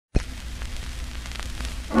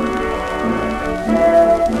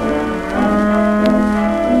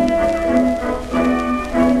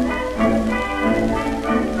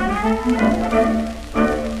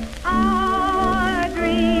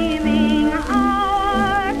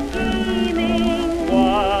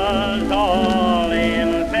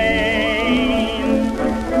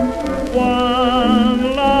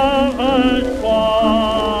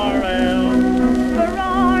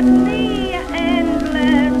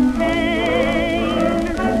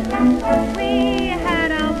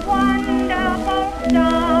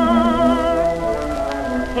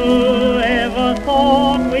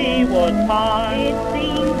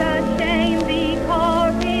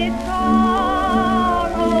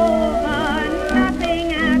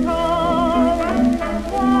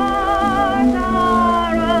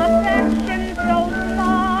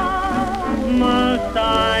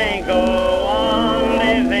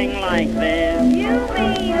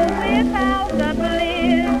the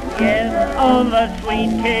bliss. Yes, oh, the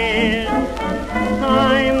sweet kiss.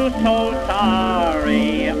 I'm so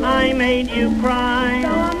sorry I made you cry. So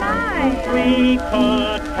am I. We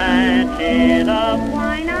could patch it up.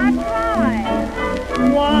 Why not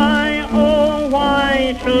try? Why, oh,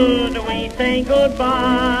 why should we say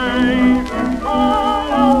goodbye?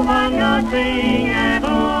 All over nothing at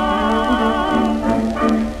all.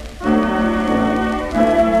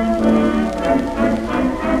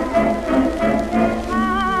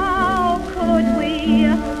 How could we?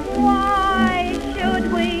 Why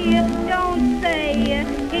should we? Don't say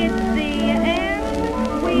it's the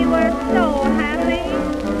end. We were so happy.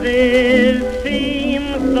 This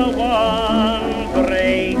seems the one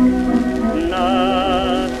break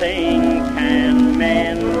nothing can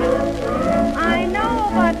mend. I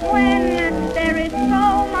know, but when there is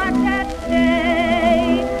so much at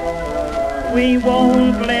stake, We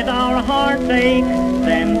won't let our hearts ache,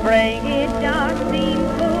 then break. it does seem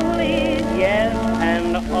foolish. Yes,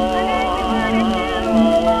 and all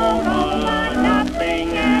over nothing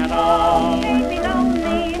at all. Made me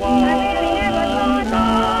lonely. I really never Was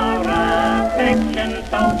thought our affection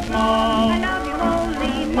so small? I love you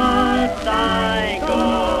only. Must I go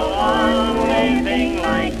on living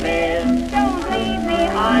like this? Don't leave me.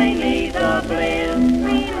 I need the bliss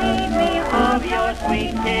Relieve me of your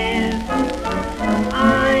sweet kiss.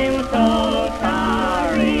 I'm so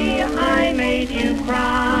sorry I made you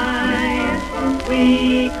cry.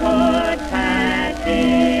 We could patch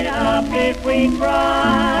it up if we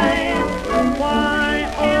tried.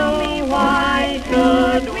 Why, oh, why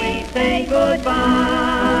should we say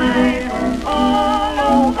goodbye? All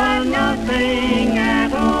over nothing